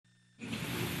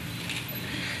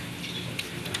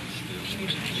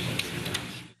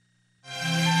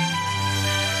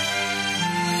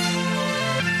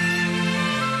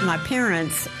My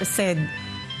parents said,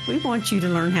 "We want you to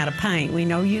learn how to paint. We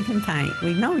know you can paint.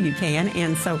 We know you can."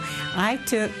 And so I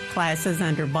took classes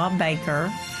under Bob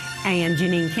Baker and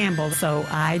Janine Campbell. So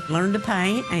I learned to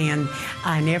paint, and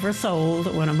I never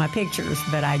sold one of my pictures,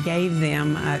 but I gave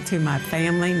them to my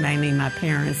family, mainly my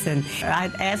parents. And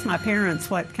I asked my parents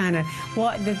what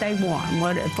did they want,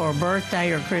 what for a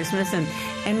birthday or Christmas.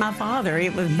 And my father,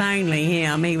 it was mainly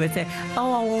him. He would say,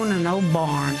 "Oh, I want an old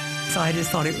barn." So I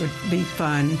just thought it would be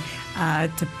fun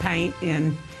to paint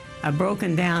in a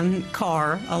broken down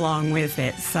car along with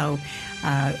it. So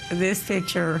this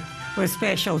picture was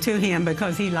special to him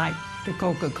because he liked the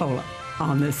Coca-Cola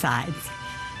on the sides.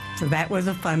 So that was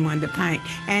a fun one to paint.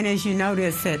 And as you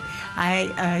notice that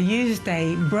I used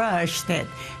a brush that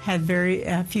had very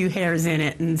few hairs in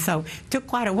it, and so it took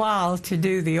quite a while to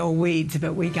do the old weeds,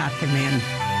 but we got them in.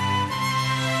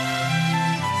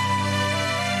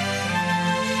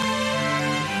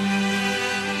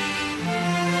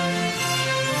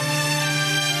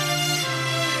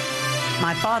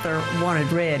 My father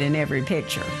wanted red in every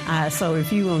picture. So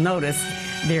if you will notice,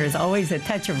 there's always a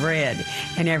touch of red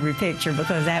in every picture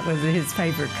because that was his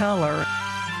favorite color.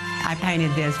 I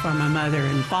painted this for my mother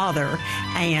and father,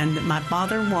 and my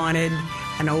father wanted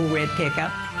an old red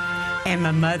pickup, and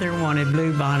my mother wanted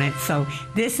blue bonnets. So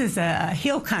this is a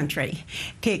hill country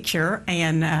picture,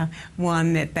 and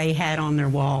one that they had on their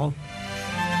wall.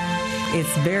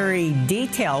 It's very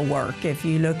detail work if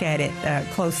you look at it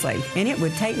closely. And it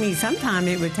would take me 3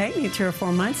 or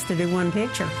 4 months to do one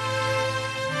picture.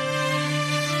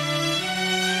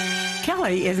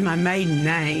 Kelly is my maiden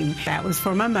name. That was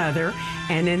for my mother.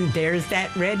 And then there's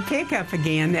that red pickup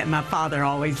again that my father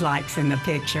always likes in the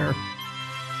picture.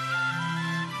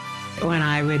 When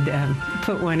I would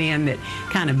put one in that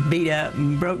kind of beat up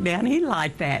and broke down, he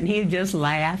liked that, and he'd just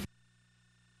laugh.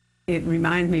 It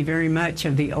reminds me very much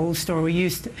of the old store we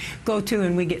used to go to,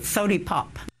 and we get soda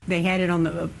pop. They had it on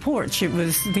the porch. It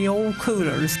was the old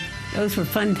coolers. Those were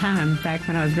fun times back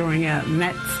when I was growing up, and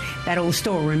that old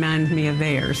store reminds me of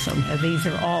theirs. So these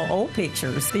are all old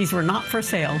pictures. These were not for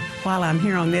sale. While I'm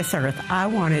here on this earth, I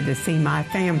wanted to see my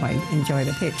family enjoy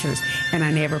the pictures, and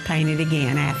I never painted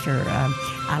again after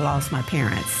I lost my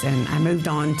parents, and I moved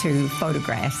on to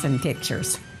photographs and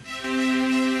pictures.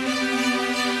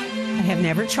 I have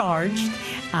never charged.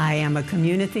 I am a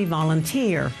community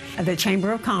volunteer. The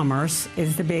Chamber of Commerce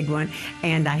is the big one,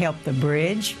 and I help the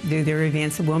Bridge do their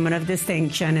events, a Woman of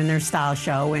Distinction and their style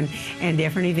show, and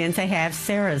different events they have.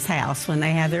 Sarah's House, when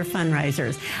they have their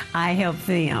fundraisers, I help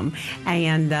them.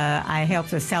 And I help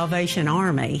the Salvation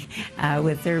Army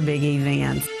with their big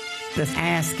events. This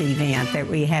Ask event that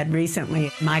we had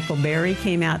recently, Michael Berry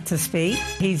came out to speak.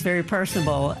 He's very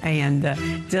personable and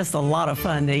just a lot of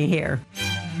fun to hear.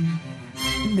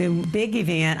 The big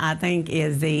event, I think,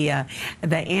 is the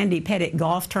Andy Pettit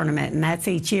Golf Tournament, and that's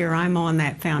each year. I'm on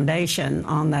that foundation,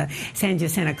 on the San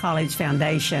Jacinto College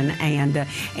Foundation, and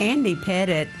Andy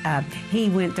Pettit, he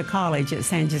went to college at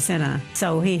San Jacinto,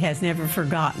 so he has never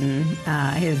forgotten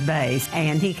his base,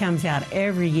 and he comes out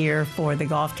every year for the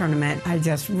golf tournament. I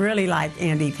just really like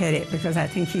Andy Pettit because I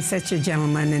think he's such a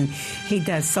gentleman, and he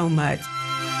does so much.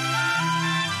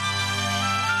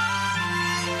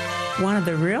 One of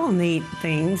the real neat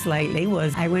things lately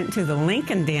was I went to the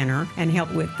Lincoln Dinner and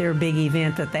helped with their big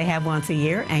event that they have once a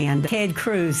year, and Ted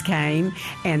Cruz came,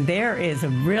 and there is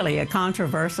really a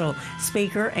controversial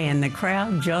speaker, and the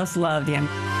crowd just loved him.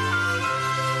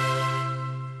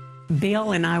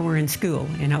 Bill and I were in school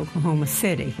in Oklahoma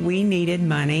City. We needed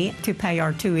money to pay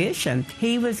our tuition.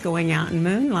 He was going out and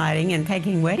moonlighting and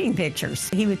taking wedding pictures.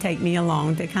 He would take me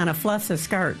along to kind of fluff the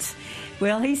skirts.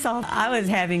 Well, he saw I was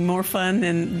having more fun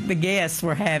than the guests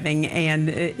were having, and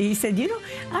he said, "You know,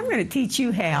 I'm going to teach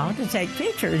you how to take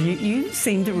pictures. You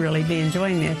seem to really be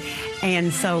enjoying this."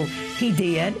 And so he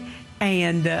did,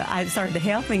 and I started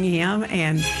helping him,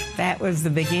 and that was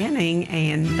the beginning,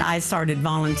 and I started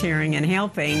volunteering and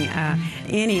helping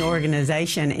any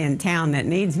organization in town that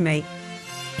needs me.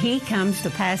 He comes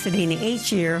to Pasadena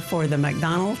each year for the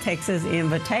McDonald Texas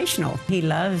Invitational. He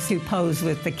loves to pose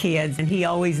with the kids, and he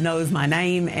always knows my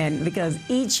name, and because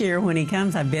each year when he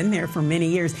comes, I've been there for many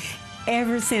years,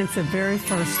 ever since the very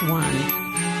first one.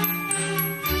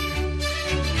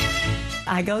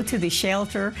 I go to the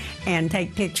shelter and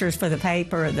take pictures for the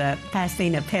paper, the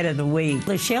Pasadena Pet of the Week.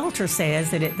 The shelter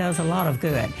says that it does a lot of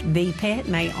good. The pet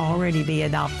may already be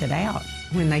adopted out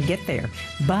when they get there,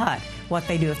 but what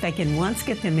they do. If they can once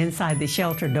get them inside the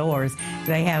shelter doors,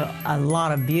 they have a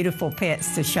lot of beautiful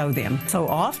pets to show them. So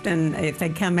often, if they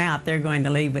come out, they're going to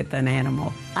leave with an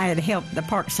animal. I had helped the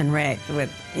Parks and Rec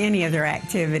with any of their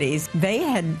activities. They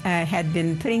had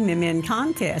been putting them in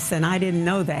contests, and I didn't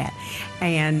know that.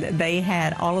 And they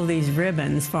had all of these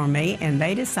ribbons for me, and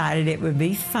they decided it would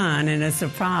be fun and a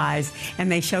surprise.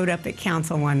 And they showed up at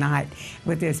council one night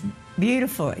with this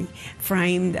beautifully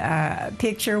framed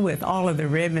picture with all of the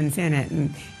ribbons in it.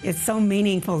 And it's so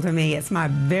meaningful to me. It's my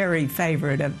very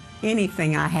favorite of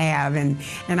anything I have, and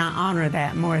I honor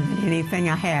that more than anything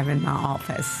I have in my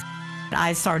office.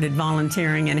 I started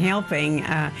volunteering and helping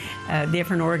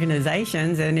different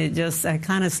organizations, and it just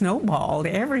kind of snowballed.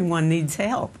 Everyone needs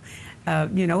help.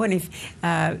 You know, and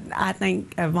I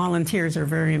think volunteers are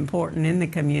very important in the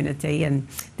community, and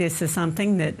this is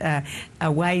something that,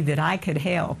 a way that I could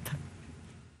help.